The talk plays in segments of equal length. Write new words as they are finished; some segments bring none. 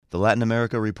The Latin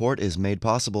America Report is made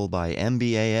possible by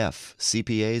MBAF,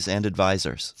 CPAs and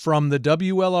advisors. From the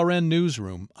WLRN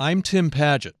Newsroom, I'm Tim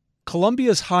Padgett.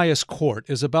 Colombia's highest court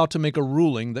is about to make a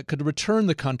ruling that could return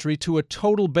the country to a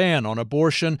total ban on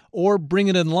abortion or bring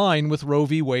it in line with Roe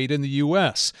v. Wade in the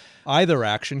U.S. Either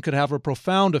action could have a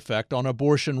profound effect on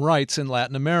abortion rights in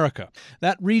Latin America.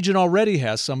 That region already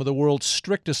has some of the world's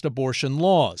strictest abortion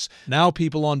laws. Now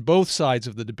people on both sides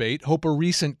of the debate hope a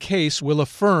recent case will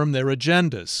affirm their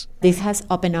agendas. This has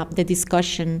opened up the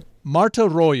discussion. Marta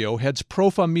Royo heads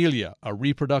Pro Familia, a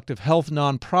reproductive health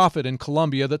nonprofit in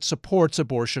Colombia that supports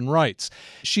abortion rights.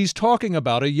 She's talking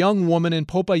about a young woman in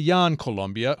Popayán,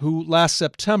 Colombia, who last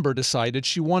September decided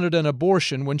she wanted an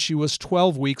abortion when she was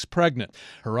 12 weeks pregnant.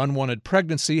 Her unwanted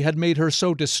pregnancy had made her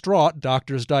so distraught,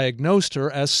 doctors diagnosed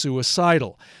her as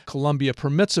suicidal. Colombia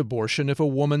permits abortion if a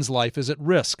woman's life is at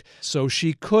risk, so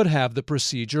she could have the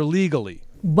procedure legally.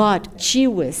 But she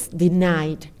was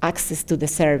denied access to the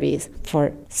service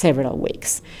for several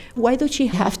weeks. Why does she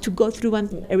have to go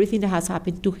through everything that has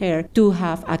happened to her to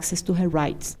have access to her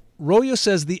rights? Royo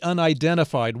says the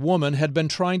unidentified woman had been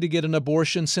trying to get an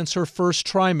abortion since her first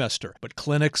trimester, but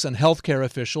clinics and healthcare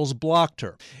officials blocked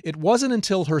her. It wasn't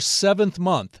until her 7th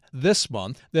month, this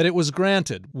month, that it was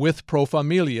granted, with Pro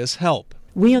Familia's help.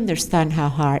 We understand how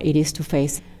hard it is to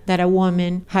face that a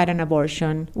woman had an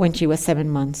abortion when she was 7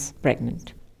 months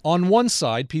pregnant. On one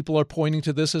side, people are pointing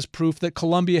to this as proof that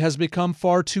Colombia has become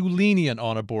far too lenient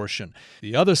on abortion.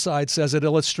 The other side says it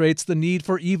illustrates the need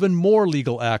for even more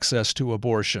legal access to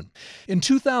abortion. In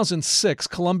 2006,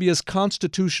 Colombia's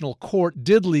constitutional court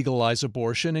did legalize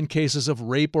abortion in cases of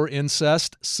rape or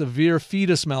incest, severe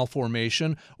fetus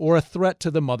malformation, or a threat to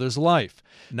the mother's life.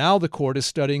 Now the court is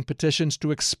studying petitions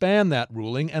to expand that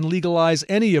ruling and legalize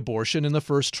any abortion in the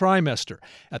first trimester.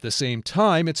 At the same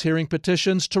time, it's hearing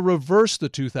petitions to reverse the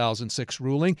 2006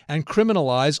 ruling and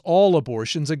criminalize all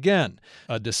abortions again.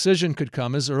 A decision could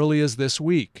come as early as this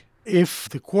week. If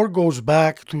the court goes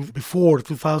back to before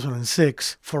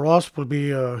 2006, for us will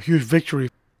be a huge victory.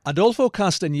 Adolfo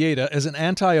Castañeda is an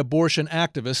anti-abortion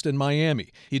activist in Miami.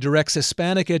 He directs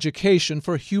Hispanic Education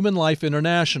for Human Life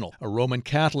International, a Roman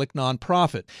Catholic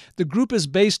nonprofit. The group is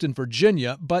based in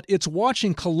Virginia, but it's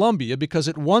watching Colombia because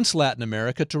it wants Latin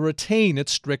America to retain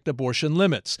its strict abortion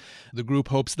limits. The group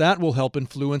hopes that will help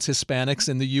influence Hispanics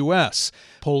in the U.S.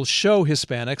 Polls show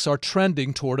Hispanics are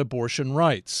trending toward abortion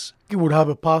rights. It would have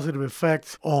a positive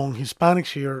effect on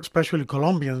Hispanics here, especially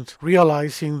Colombians,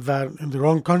 realizing that in their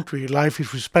own country, life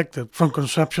is respected from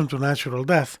conception to natural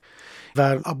death,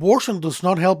 that abortion does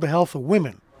not help the health of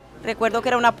women. Recuerdo que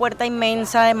era una puerta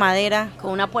inmensa de madera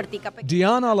con una puertica pequeña.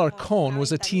 Diana Alarcón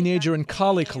was a teenager in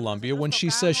Cali, Colombia, when she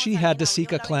says she had to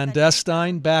seek a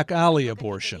clandestine back alley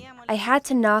abortion. I had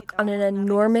to knock on an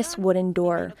enormous wooden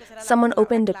door. Someone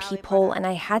opened a peephole and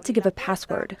I had to give a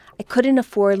password. I couldn't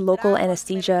afford local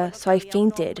anesthesia, so I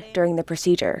fainted during the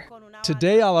procedure.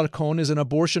 Today, Alarcón is an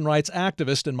abortion rights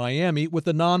activist in Miami with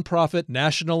the nonprofit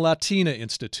National Latina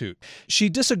Institute. She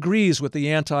disagrees with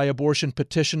the anti-abortion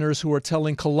petitioners who are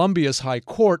telling Colombia's high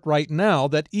court right now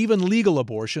that even legal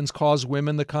abortions cause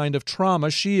women the kind of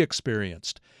trauma she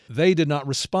experienced. They did not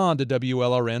respond to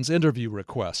WLRN's interview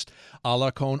request.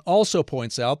 Alarcón also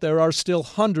points out there are still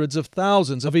hundreds of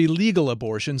thousands of illegal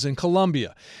abortions in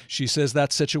Colombia. She says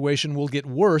that situation will get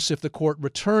worse if the court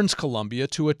returns Colombia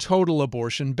to a total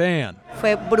abortion ban.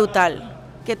 Fue brutal.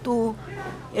 Que tú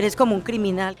eres como un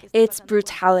criminal. It's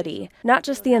brutality, not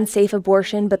just the unsafe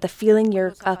abortion, but the feeling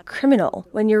you're a criminal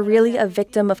when you're really a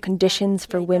victim of conditions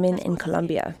for women in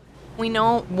Colombia. We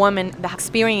know women that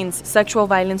experience sexual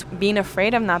violence being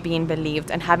afraid of not being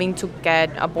believed and having to get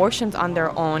abortions on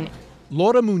their own.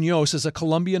 Laura Munoz is a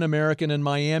Colombian-American in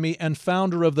Miami and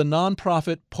founder of the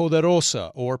nonprofit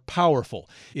Poderosa, or Powerful.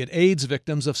 It aids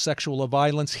victims of sexual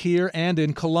violence here and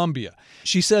in Colombia.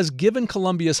 She says given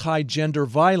Colombia's high gender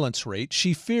violence rate,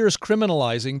 she fears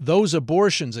criminalizing those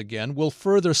abortions again will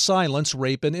further silence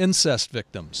rape and incest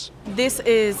victims. This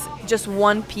is just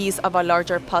one piece of a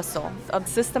larger puzzle of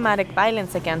systematic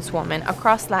violence against women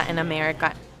across Latin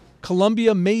America.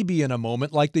 Colombia may be in a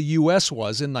moment like the U.S.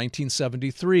 was in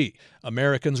 1973.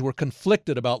 Americans were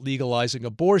conflicted about legalizing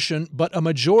abortion, but a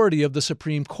majority of the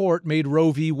Supreme Court made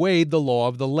Roe v. Wade the law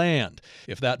of the land.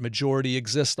 If that majority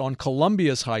exists on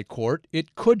Colombia's high court,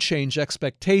 it could change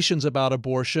expectations about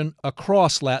abortion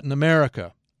across Latin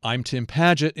America. I'm Tim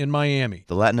Padgett in Miami.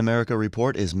 The Latin America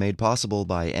Report is made possible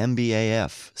by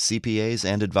MBAF, CPAs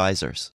and advisors.